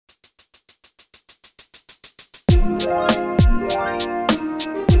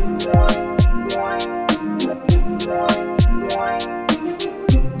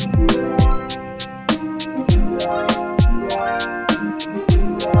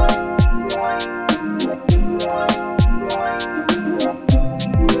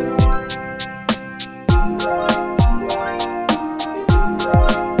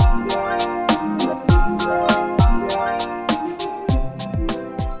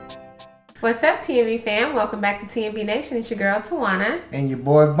What's up, T&V fam? Welcome back to T&V Nation. It's your girl, Tawana. And your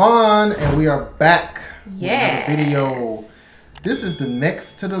boy, Vaughn. And we are back yes. with another video. This is the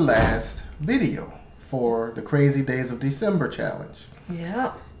next to the last video for the Crazy Days of December challenge.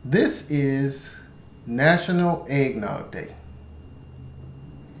 Yep. This is National Eggnog Day.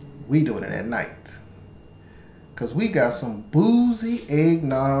 We doing it at night. Because we got some boozy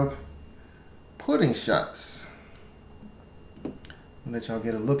eggnog pudding shots. I'll let y'all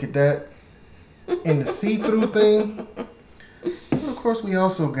get a look at that. In the see-through thing. And of course, we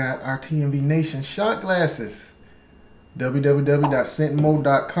also got our T&V Nation shot glasses.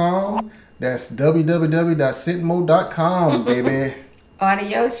 www.scentmo.com. That's www.scentmo.com, baby.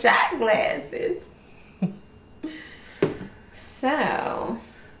 Audio shot glasses. So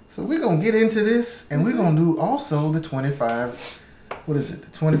we're going to get into this, and we're going to do also the 25, what is it?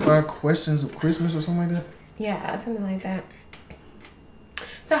 The 25 questions of Christmas or something like that? Yeah, something like that.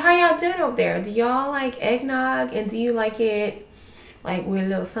 So how y'all doing over there? Do y'all like eggnog, and do you like it like with a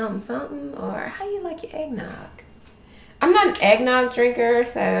little something something, or how you like your eggnog? I'm not an eggnog drinker,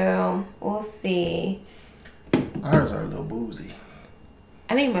 so we'll see. Ours are a little boozy.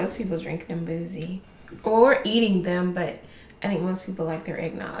 I think most people drink them boozy, or eating them, but I think most people like their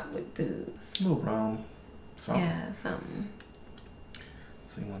eggnog with booze. A little rum, something. Yeah, something.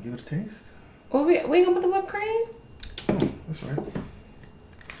 So you want to give it a taste? Well, we gonna put the whipped cream? Oh, that's right.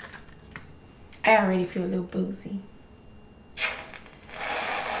 I already feel a little boozy.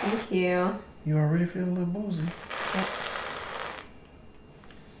 Thank you. You already feel a little boozy? Yep.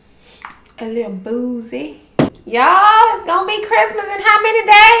 A little boozy. Y'all, it's gonna be Christmas in how many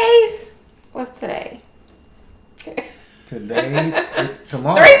days? What's today? Today,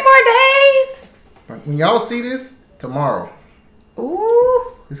 tomorrow. 3 more days? When y'all see this, tomorrow.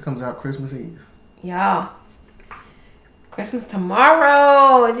 Ooh. This comes out Christmas Eve. Y'all. Christmas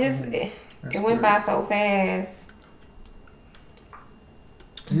tomorrow. It just... That's it went good. by so fast.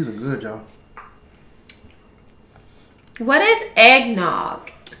 These are good, y'all. What is eggnog?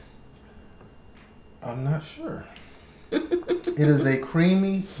 I'm not sure. It is a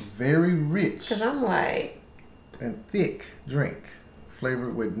creamy, very rich, Because I'm like... and thick drink.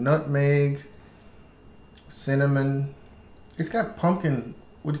 Flavored with nutmeg, cinnamon. It's got pumpkin,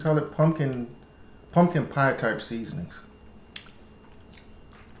 what do you call it? Pumpkin pie type seasonings.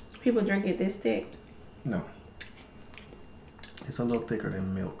 People drink it this thick? No. It's a little thicker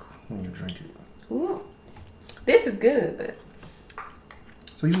than milk when you drink it. Ooh. This is good, but...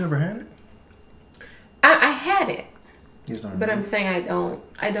 So you never had it? I had it. Yes, But I'm saying I don't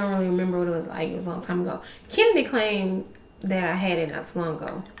really remember what it was like. It was a long time ago. Kennedy claimed that I had it not too long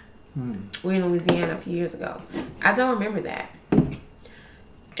ago. We were in Louisiana a few years ago. I don't remember that. And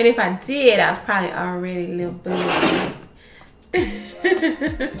if I did, I was probably already a little boozy.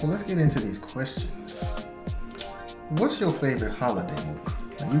 So let's get into these questions. What's your favorite holiday movie?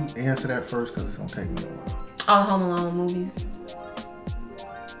 Now you answer that first because it's going to take me a while. All the Home Alone movies.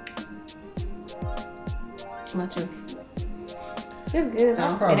 What about you? It's good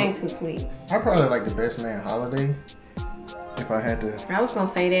though. It ain't too sweet. I probably like The Best Man Holiday. If I had to. I was going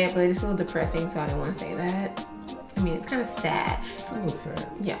to say that, but it's a little depressing, so I didn't want to say that. I mean, it's kind of sad. It's a little sad.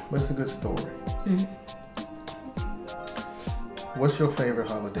 Yeah. But it's a good story. Mm-hmm. What's your favorite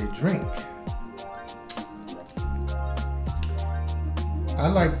holiday drink? I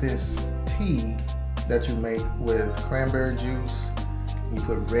like this tea that you make with cranberry juice. You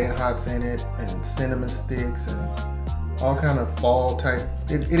put red hots in it and cinnamon sticks and all kind of fall type.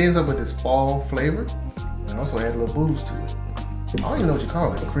 It ends up with this fall flavor and also add a little booze to it. I don't even know what you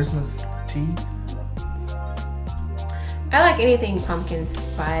call it. Christmas tea? I like anything pumpkin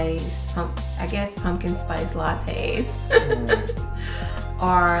spice. I guess pumpkin spice lattes.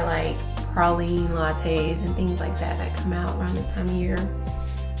 Or like praline lattes and things like that come out around this time of year.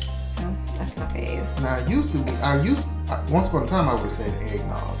 So that's my fave. Now, once upon a time I would have said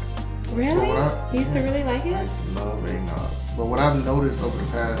eggnog. Really? You used to really like I it? used to love eggnog. But what I've noticed over the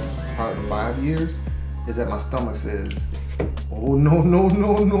past probably 5 years is that my stomach says, oh, no, no,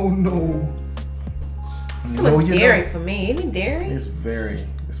 no, no, no. It's too much dairy for me. Any dairy? It's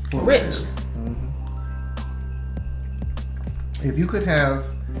full rich. of dairy. If you could have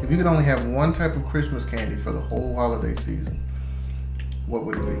If you could only have one type of Christmas candy for the whole holiday season, what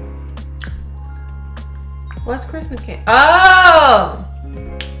would it be? What's Christmas candy? Oh!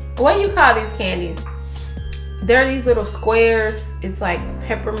 What do you call these candies? They're these little squares. It's like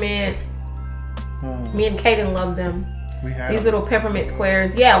peppermint. Me and Kaden love them. We have these little peppermint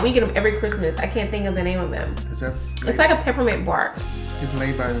squares. Yeah, we get them every Christmas. I can't think of the name of them. Is that? It's like a peppermint bark. It's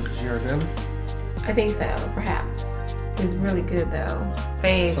made by Ghirardelli? I think so, perhaps. It's really good though.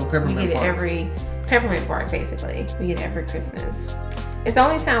 Babe, So we peppermint get it bark. every peppermint bark basically. We get it every Christmas. It's the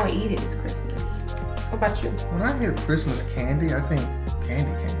only time we eat it is Christmas. What about you? When I hear Christmas candy, I think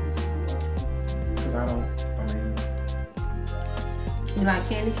candy canes. Because I mean, You like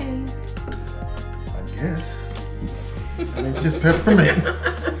candy canes? I guess. I mean, it's just peppermint.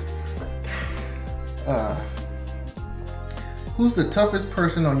 Who's the toughest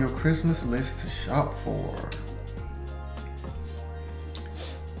person on your Christmas list to shop for?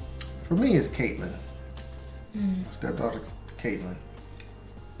 For me, it's Caitlin. Stepdaughter's Caitlin.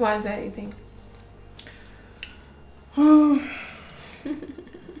 Why is that, you think?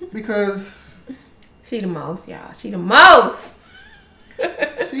 Because She the most, y'all. She the most.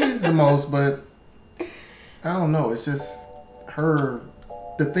 she is the most, but I don't know. It's just her.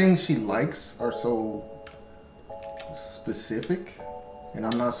 The things she likes are so specific, and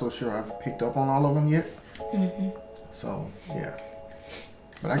I'm not so sure I've picked up on all of them yet. So yeah,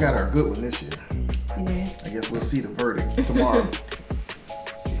 but I got her a good one this year. You did? I guess we'll see the verdict tomorrow,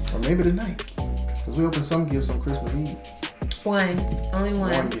 or maybe tonight, because we opened some gifts on Christmas Eve. One. Only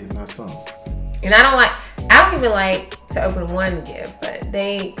one. One gift, not some. And I don't even like to open one gift, but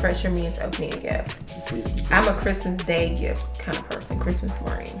they pressure me into opening a gift. I'm a Christmas Day gift kind of person, Christmas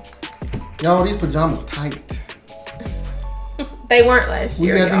morning. Y'all, these pajamas tight. They weren't last We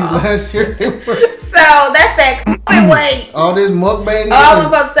year, got y'all. these last year. They were. So that's that weight. All this mukbang. Oh, I was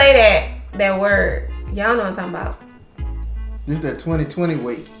about to say that word. Y'all know what I'm talking about. This is that 2020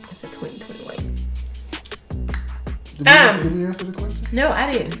 weight. It's the 2020 weight. Did we answer the question? No,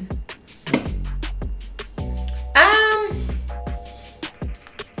 I didn't.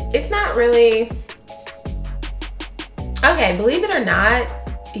 It's not really. Okay, believe it or not,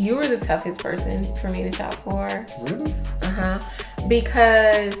 you were the toughest person for me to shop for. Really?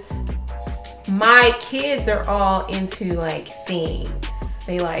 Because my kids are all into like things.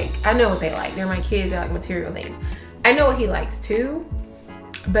 They like, I know what they like. They're my kids, they like material things. I know what he likes too,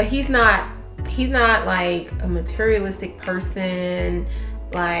 but he's not like a materialistic person.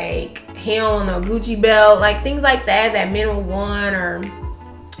 Like he don't want no Gucci belt, like things like that men will want, or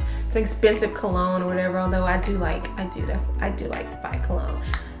some expensive cologne or whatever. Although I do like to buy cologne.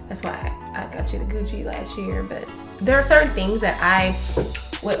 That's why I got you the Gucci last year. But there are certain things that I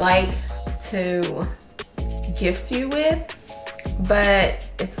would like to gift you with, but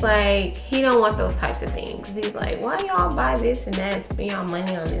it's like he don't want those types of things. He's like, why y'all buy this and that, spend y'all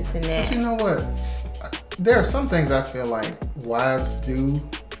money on this and that? But you know what? There are some things I feel like wives do,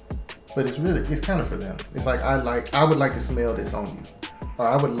 but it's kind of for them. It's like I would like to smell this on you, or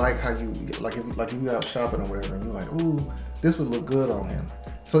I would like how you like if you go out shopping or whatever, and you're like, ooh, this would look good on him.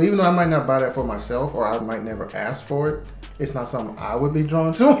 So even though I might not buy that for myself, or I might never ask for it, it's not something I would be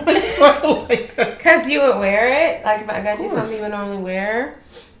drawn to. Like that. Cause you would wear it. Like if I got you something you would normally wear.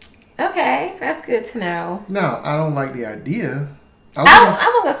 Okay, that's good to know. No, I don't like the idea. I'm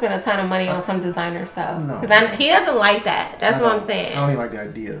not gonna spend a ton of money on some designer stuff. No. Because he doesn't like that. That's what I'm saying. I don't even like the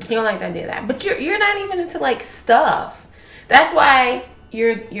idea. He don't like the idea of that. But you're not even into like stuff. That's why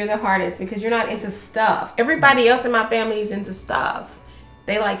you're the hardest, because you're not into stuff. Everybody else in my family is into stuff.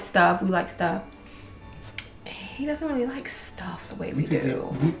 They like stuff. We like stuff. He doesn't really like stuff the way we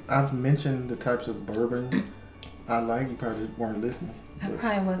do. I've mentioned the types of bourbon I like. You probably weren't listening. I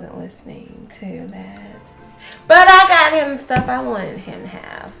probably wasn't listening to that. But I got him stuff I wanted him to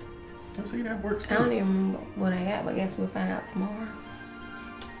have. Oh, see, that works too. I don't even remember what I got, but I guess we'll find out tomorrow.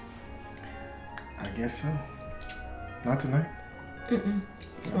 I guess so. Not tonight?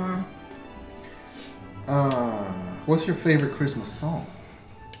 Tomorrow. What's your favorite Christmas song?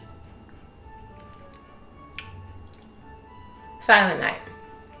 Silent Night.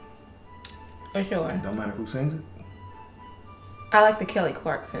 For sure. Don't matter who sings it? I like the Kelly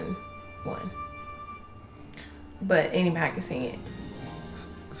Clarkson one. But anybody can sing it.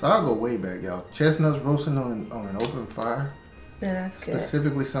 So I'll go way back, y'all. Chestnuts Roasting on an Open Fire. Yeah, that's good.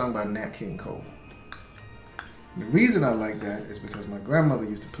 Specifically sung by Nat King Cole. The reason I like that is because my grandmother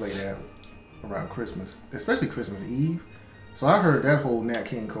used to play that around Christmas, especially Christmas Eve. So I heard that whole Nat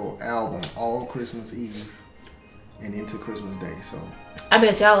King Cole album all Christmas Eve and into Christmas Day. So I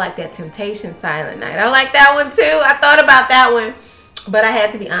bet y'all like that Temptation Silent Night. I like that one too. I thought about that one. But I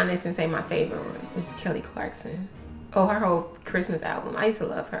had to be honest and say my favorite one, which is Kelly Clarkson. Oh, her whole Christmas album. I used to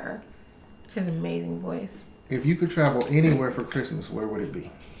love her. She has an amazing voice. If you could travel anywhere for Christmas, where would it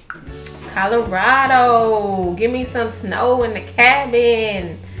be? Colorado. Give me some snow in the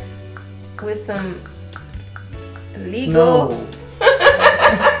cabin with some legal. Snow.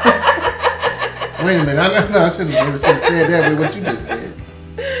 Wait a minute. I shouldn't have said that with what you just said.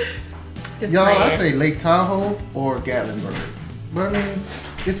 Y'all, I say Lake Tahoe or Gatlinburg. But I mean,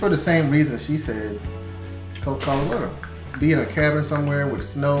 it's for the same reason she said Colorado. Be in a cabin somewhere with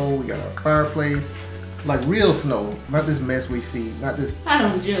snow. We got a fireplace. Like real snow. Not this mess we see. Not this. I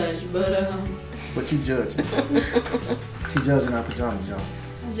don't judge, but But you judging. She judging our pajamas, y'all.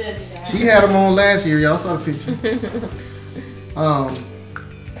 I'm judging y'all. She had them on last year. Y'all saw the picture.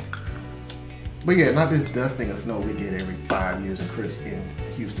 But yeah, not this dusting of snow we get every 5 years in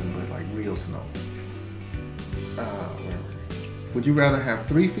Houston, but like real snow. Would you rather have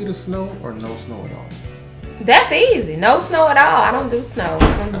 3 feet of snow or no snow at all? That's easy. No snow at all. I don't do snow.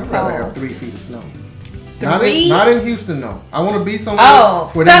 I'd rather have 3 feet of snow. 3? Not in Houston, no. I want to be somewhere. Oh,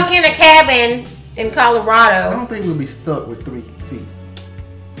 stuck in a cabin in Colorado. I don't think we'll be stuck with 3 feet.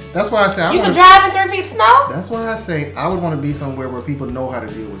 That's why I say you can drive in 3 feet of snow. That's why I say I would want to be somewhere where people know how to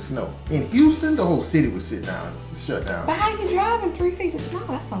deal with snow. In Houston, the whole city would shut down. But how you drive in 3 feet of snow?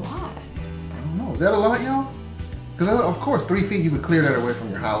 That's a lot. I don't know. Is that a lot, y'all? Because of course, 3 feet you would clear that away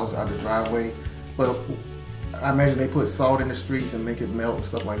from your house, out the driveway. But I imagine they put salt in the streets and make it melt and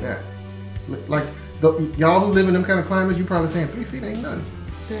stuff like that. Like y'all who live in them kind of climates, you probably saying 3 feet ain't nothing.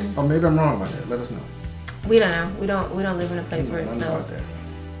 Or maybe I'm wrong about that. Let us know. We don't know. We don't live in a place where it snows.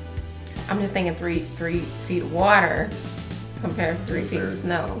 I'm just thinking 3 feet of water compared to 3 feet of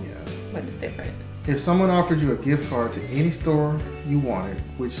snow. Yeah. But it's different. If someone offered you a gift card to any store you wanted,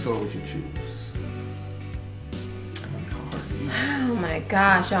 which store would you choose? Oh my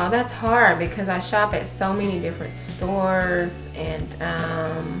gosh, y'all, that's hard because I shop at so many different stores and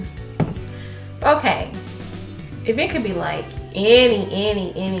okay. If it could be like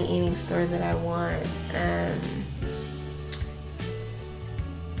any store that I want,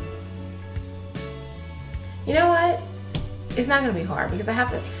 you know what? It's not gonna be hard because I have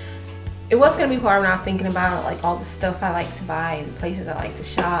to. It was gonna be hard when I was thinking about like all the stuff I like to buy and the places I like to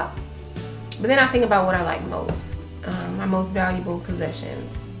shop. But then I think about what I like most, my most valuable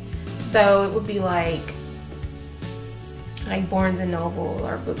possessions. So it would be like Barnes and Noble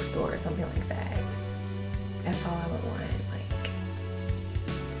or a bookstore or something like that. That's all I would want.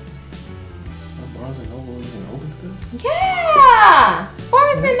 Like Barnes and Noble isn't open still? Yeah,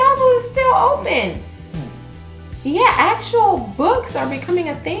 Barnes and Noble is still open. Yeah, actual books are becoming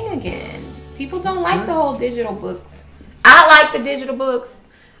a thing again. People don't like the whole digital books. I like the digital books.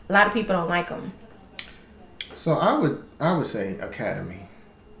 A lot of people don't like them. So I would say Academy.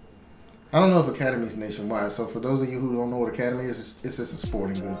 I don't know if Academy is nationwide. So for those of you who don't know what Academy is, it's just a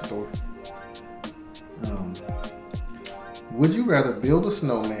sporting goods store. Would you rather build a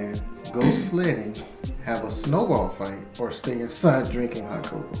snowman, go sledding, have a snowball fight, or stay inside drinking hot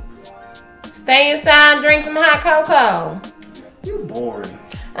cocoa? Stay inside and drink some hot cocoa. You're boring.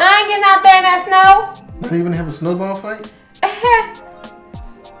 I ain't getting out there in that snow. Not even have a snowball fight?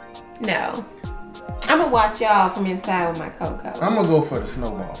 No. I'm going to watch y'all from inside with my cocoa. I'm going to go for the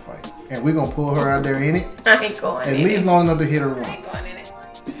snowball fight. And we're going to pull her out there in it. I ain't going in it. At least long enough to hit her once. I ain't going in it.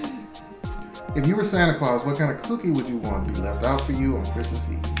 If you were Santa Claus, what kind of cookie would you want to be left out for you on Christmas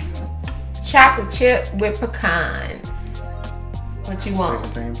Eve? Chocolate chip with pecans. What you want?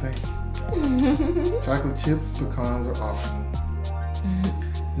 Say the same thing. Chocolate chip pecans are optional.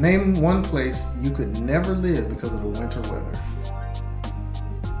 Name one place you could never live because of the winter weather.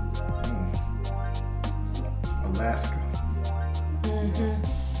 Alaska.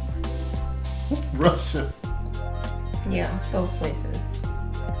 Russia. Yeah, those places.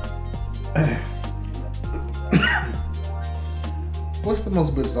 What's the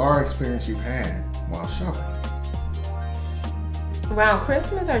most bizarre experience you've had while shopping? Around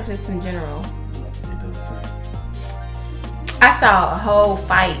Christmas or just in general? It doesn't say. I saw a whole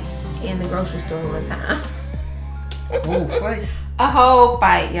fight in the grocery store one time. A whole fight? A whole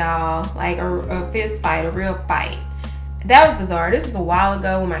fight, y'all. Like a fist fight, a real fight. That was bizarre. This was a while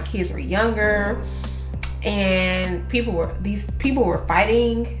ago when my kids were younger. And these people were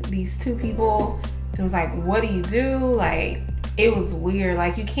fighting, these two people. It was like, what do you do? Like, it was weird.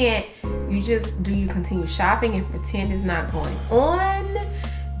 Like, you continue shopping and pretend it's not going on?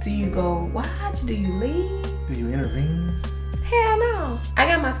 Do you go watch? Do you leave? Do you intervene? Hell no. I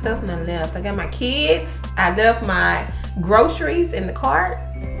got my stuff and I left. I got my kids. I left my groceries in the cart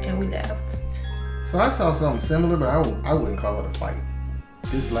and we left. So I saw something similar, but I wouldn't call it a fight.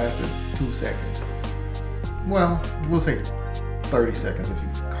 This lasted 2 seconds. Well, we'll say 30 seconds if you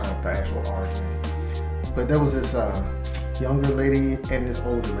count the actual argument. But there was this younger lady and this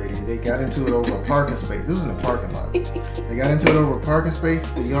older lady. They got into it over a parking space. This was in the parking lot. They got into it over a parking space.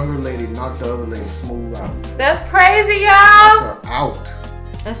 The younger lady knocked the other lady smooth out. That's crazy, Knocked y'all. her out.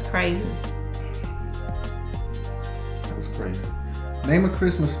 That's crazy. That was crazy. Name a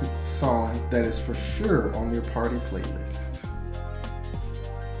Christmas song that is for sure on your party playlist.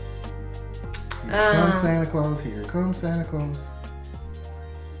 Here comes Santa Claus. Here comes Santa Claus.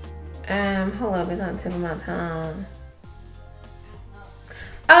 Hold up, it's on the tip of my tongue.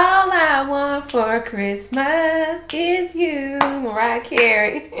 All I want for Christmas is you, Mariah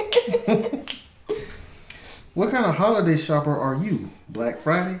Carey. What kind of holiday shopper are you? Black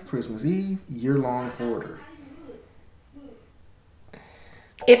Friday, Christmas Eve, year-long hoarder?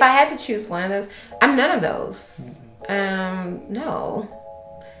 If I had to choose one of those, I'm none of those. No.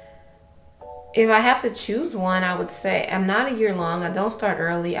 If I have to choose one, I would say I'm not a year long. I don't start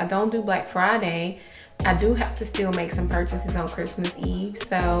early. I don't do Black Friday. I do have to still make some purchases on Christmas Eve.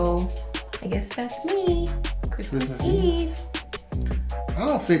 So I guess that's me. Christmas Eve. I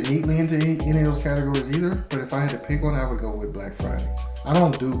don't fit neatly into any of those categories either. But if I had to pick one, I would go with Black Friday. I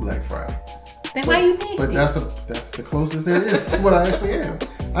don't do Black Friday. Then why you pick But it? that's the closest there is to what I actually am.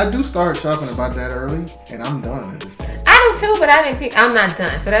 I do start shopping about that early, and I'm done at this point. I do too, but I didn't pick. I'm not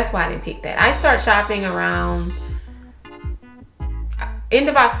done, so that's why I didn't pick that. I start shopping around end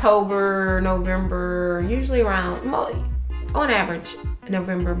of October, November, usually around, on average,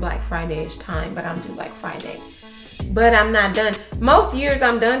 November, Black Friday-ish time, but I don't do Black Friday. But I'm not done. Most years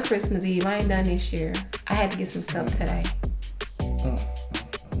I'm done Christmas Eve. I ain't done this year. I had to get some stuff today.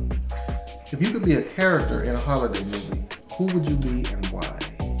 If you could be a character in a holiday movie, who would you be and why?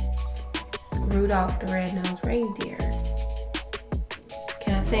 Rudolph the Red-Nosed Reindeer.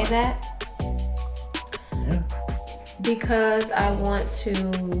 Can I say that? Yeah. Because I want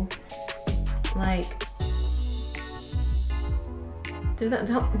to, like,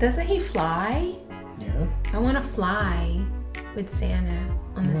 doesn't he fly? Yeah. I want to fly with Santa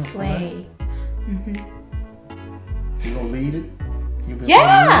on the sleigh. You gonna lead it? You been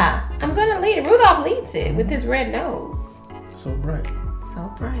Yeah, I'm gonna lead it. Rudolph leads it with his red nose. So bright.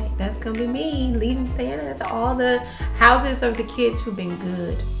 So bright. That's gonna be me leading Santa to all the houses of the kids who've been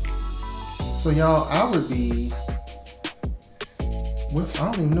good. So y'all, I would be. What?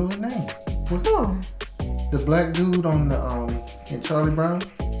 I don't even know his name. Who? The black dude on the in Charlie Brown.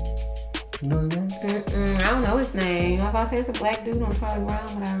 You know his name? I don't know his name. If I say it's a black dude on Charlie Brown,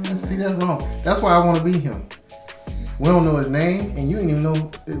 but I remember. See, that's wrong. That's why I want to be him. We don't know his name, and you didn't even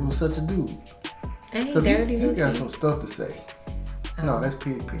know it was such a dude. And he Because dirty. he got some stuff to say. No, that's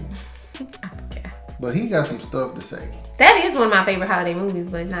Pigpen. Okay. But he got some stuff to say. That is one of my favorite holiday movies,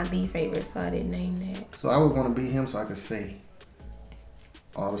 but it's not the favorite, so I didn't name that. So I would want to be him so I could say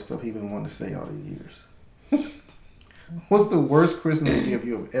all the stuff he been wanting to say all these years. What's the worst Christmas gift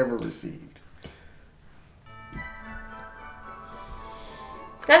you have ever received?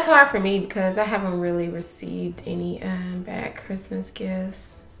 That's hard for me because I haven't really received any bad Christmas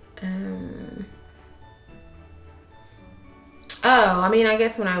gifts. I mean, I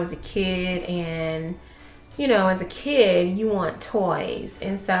guess when I was a kid, and you know, as a kid, you want toys,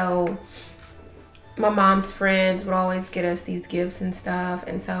 and so my mom's friends would always get us these gifts and stuff,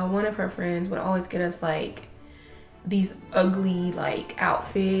 and so one of her friends would always get us like these ugly like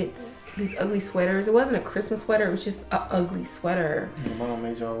outfits, these ugly sweaters. It wasn't a Christmas sweater, it was just an ugly sweater. Your mom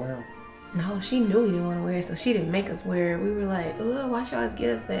made y'all wear them? No, she knew we didn't want to wear it, so she didn't make us wear it. We were like, oh, why should you always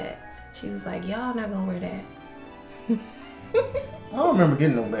get us that? She was like, y'all not gonna wear that. I don't remember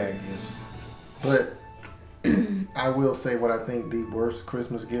getting no bad gifts. But I will say what I think the worst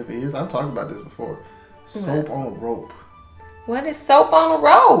Christmas gift is. I've talked about this before. Soap on a rope. What is soap on a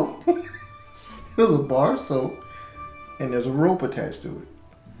rope? There's a bar of soap and there's a rope attached to it.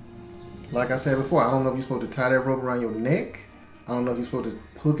 Like I said before, I don't know if you're supposed to tie that rope around your neck. I don't know if you're supposed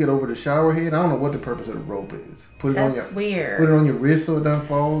to hook it over the shower head. I don't know what the purpose of the rope is. Put it That's on your weird. Put it on your wrist so it doesn't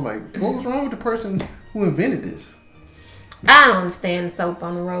fall. Like, what was wrong with the person who invented this? I don't understand soap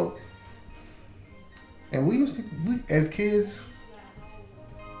on a rope. And we as kids,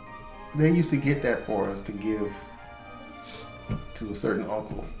 they used to get that for us to give to a certain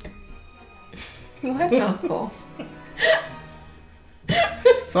uncle. What uncle?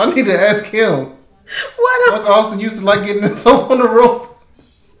 So I need to ask him. What Uncle Austin used to like getting the soap on the rope.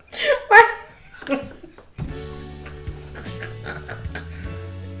 What? I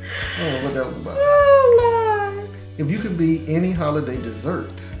don't know what that was about. Oh, Lord. If you could be any holiday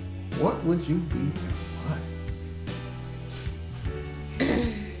dessert, What would you be and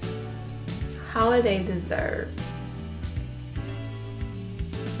why? Holiday dessert.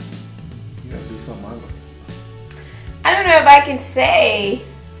 You gotta be something I like. I don't know if I can say.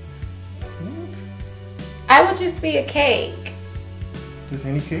 What? I would just be a cake. Just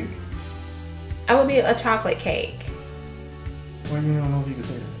any cake? I would be a chocolate cake. Well, you don't know if you can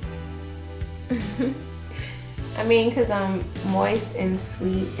say that. I mean, because I'm moist and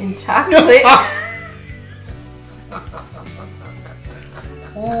sweet and chocolate.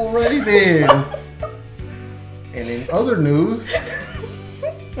 Alrighty then. And in other news,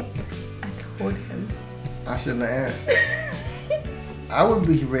 I told him. I shouldn't have asked. I would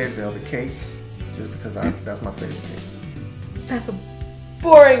be red velvet cake just because that's my favorite cake. That's a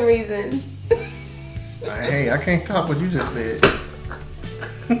boring reason. Hey, I can't top what you just said.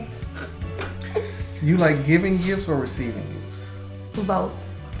 You like giving gifts or receiving gifts? Both.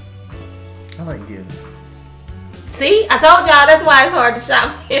 I like giving. See, I told y'all that's why it's hard to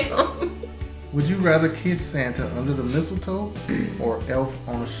shop him. Would you rather kiss Santa under the mistletoe or elf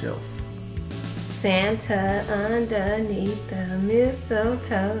on a shelf? Santa underneath the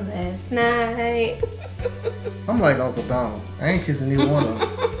mistletoe last night. I'm like Uncle Donald. I ain't kissing neither one of them.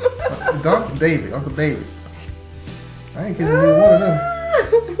 Uncle David. I ain't kissing neither one of them.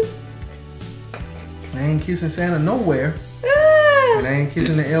 I ain't kissing Santa nowhere. And I ain't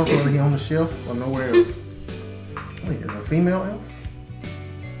kissing the elf whether he on the shelf or nowhere else. Wait, is it a female elf?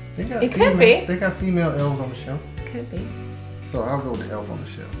 It could be. They got female elves on the shelf. Could be. So I'll go with the elf on the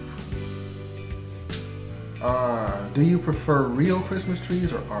shelf. Do you prefer real Christmas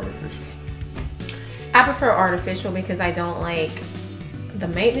trees or artificial? I prefer artificial because I don't like the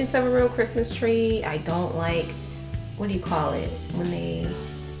maintenance of a real Christmas tree. I don't like, what do you call it? When they...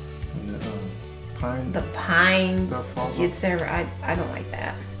 The pines stuff gets over. I don't like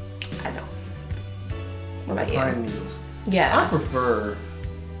that. I don't. What about you? Pine needles. Yeah. I prefer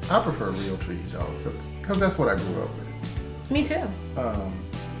real trees, y'all, because that's what I grew up with. Me too.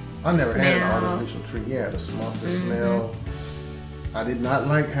 I never had an Smell. artificial tree. Yeah, the smell. I did not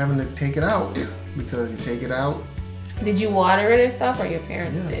like having to take it out because you take it out. Did you water it and stuff, or your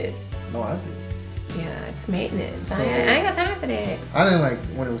parents did? No, I did. Yeah, it's maintenance. So, I ain't got time for that. I didn't like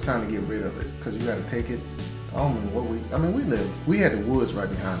when it was time to get rid of it because you got to take it. I don't remember what we had the woods right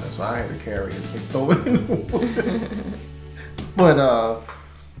behind us, so I had to carry it and throw it in the woods. But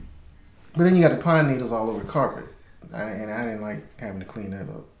then you got the pine needles all over the carpet, and I didn't like having to clean that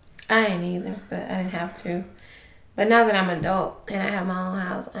up. I ain't either, but I didn't have to. But now that I'm an adult and I have my own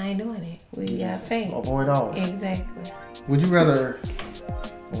house, I ain't doing it. We got faith. Avoid all of it. Exactly. Would you rather...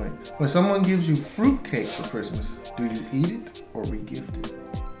 Wait. When someone gives you fruitcake for Christmas, do you eat it or re-gift it?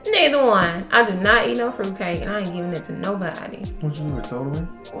 Neither one. I do not eat no fruitcake, and I ain't giving it to nobody. What you do? Throw it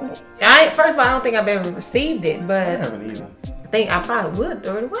away? First of all, I don't think I've ever received it, but I haven't either. I think I probably would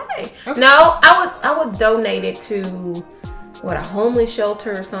throw it away. No, I would donate it to a homeless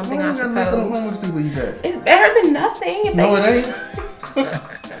shelter or something. Why I you gotta make them suppose homeless people eat that? it's better than nothing. If No, it ain't.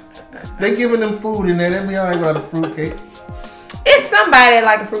 They giving them food in there. They be alright without a fruitcake. It's somebody that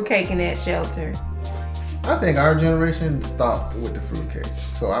like a fruitcake in that shelter. I think our generation stopped with the fruitcake.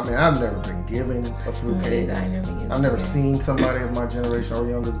 So I mean, I've never been given a fruitcake. I've never seen somebody of my generation or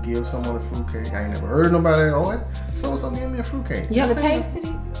younger give someone a fruitcake. I ain't never heard of nobody. So give me a fruitcake. You ever tasted it?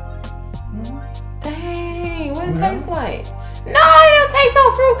 Mm-hmm. Dang, what it tastes like? No, it don't taste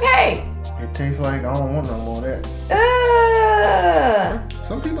no fruitcake. It tastes like I don't want no more of that.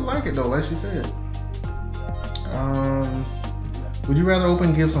 Some people like it though, like she said. Would you rather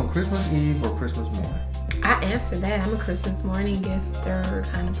open gifts on Christmas Eve or Christmas morning? I answered that. I'm a Christmas morning gifter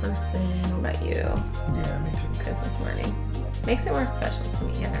kind of person. What about you? Yeah, me too. Christmas morning. Makes it more special to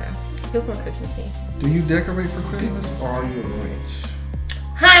me. I don't know. Feels more Christmassy. Do you decorate for Christmas or are you a Grinch?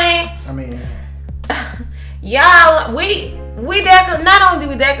 Honey. I mean... Y'all, we decorate. Not only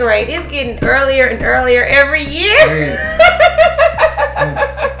do we decorate, it's getting earlier and earlier every year. Hey.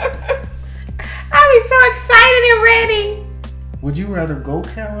 I'll be so excited and ready. Would you rather go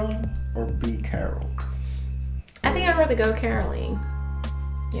caroling or be caroled? I think I'd rather go caroling.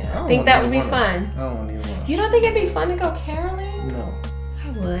 Yeah, I I think that would be fun. I don't want either one. You don't think it'd be fun to go caroling? No.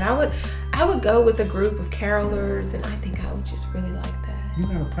 I would go with a group of carolers, and I think I would just really like that. You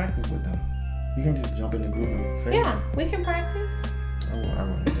gotta practice with them. You can't just jump in the group and say Yeah, we can practice. I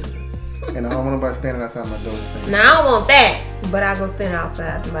want to do that. And I don't want nobody standing outside my door saying. Now, I don't want that, but I go stand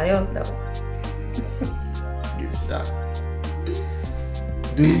outside somebody else's door. Get shot.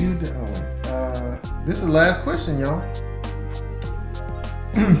 Do you... this is the last question, y'all.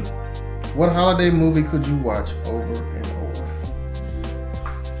 What holiday movie could you watch over and over?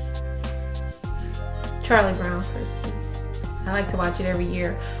 Charlie Brown Christmas. I like to watch it every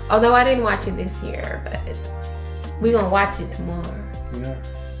year. Although I didn't watch it this year, but we're gonna watch it tomorrow. Yeah.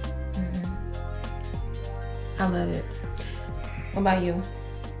 I love it. What about you?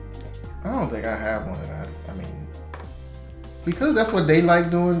 I don't think I have one that I mean, because that's what they like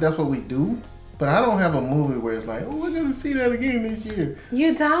doing, that's what we do. But I don't have a movie where it's like, oh, we're gonna see that again this year.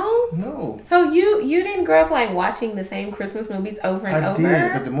 You don't? No. So you didn't grow up like watching the same Christmas movies over and over? I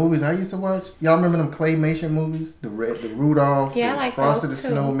did, but the movies I used to watch, y'all remember them claymation movies? The Rudolph, yeah, the like Frosty the those too.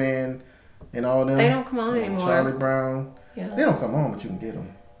 Snowman, and all them. They don't come on anymore. Charlie Brown. Yeah. They don't come on, but you can get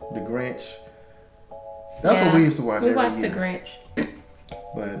them. The Grinch. That's what we used to watch. We watched The Grinch.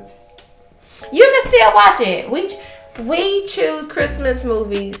 But you can still watch it. We choose Christmas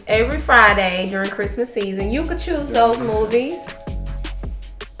movies every Friday during Christmas season. You could choose those movies.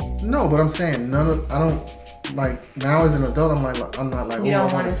 No, but I'm saying I don't like now as an adult. I'm not like you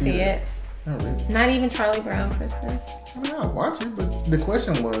don't want to see it. Not really. Not even Charlie Brown Christmas. I mean, I watch it, but the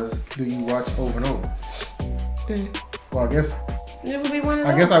question was, do you watch over and over? Well, I guess. It would be one of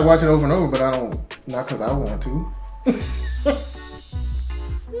I those. guess I watch it over and over, but I don't. Not because I want to.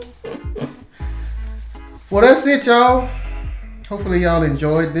 Well, that's it, y'all. Hopefully, y'all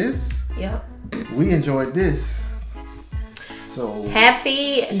enjoyed this. Yep. We enjoyed this. So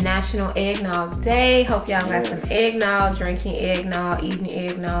happy National Eggnog Day. Hope y'all got Yes. some eggnog, drinking eggnog, eating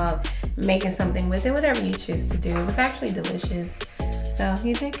eggnog, making something with it, whatever you choose to do. It was actually delicious. So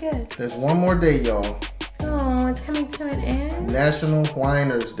you did good. there's one more day, y'all. Oh, it's coming to an end. National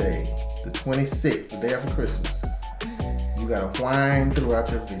Whiners Day, the 26th, the day after Christmas. You gotta whine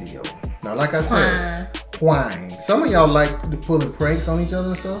throughout your video. Now, like I said, whine. Some of y'all like pulling pranks on each other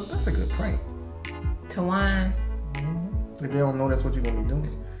and stuff. That's a good prank. To whine. If they don't know that's what you're gonna be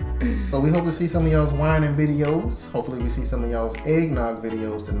doing. So we hope to see some of y'all's whining videos. Hopefully we see some of y'all's eggnog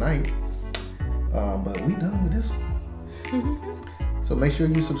videos tonight. But we done with this one. So make sure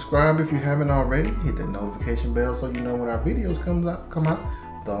you subscribe if you haven't already. Hit that notification bell so you know when our videos come out.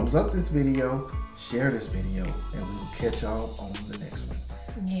 Thumbs up this video, share this video, and we will catch y'all on the next one.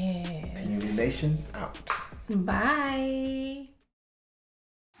 Yeah. T&V Nation out. Bye.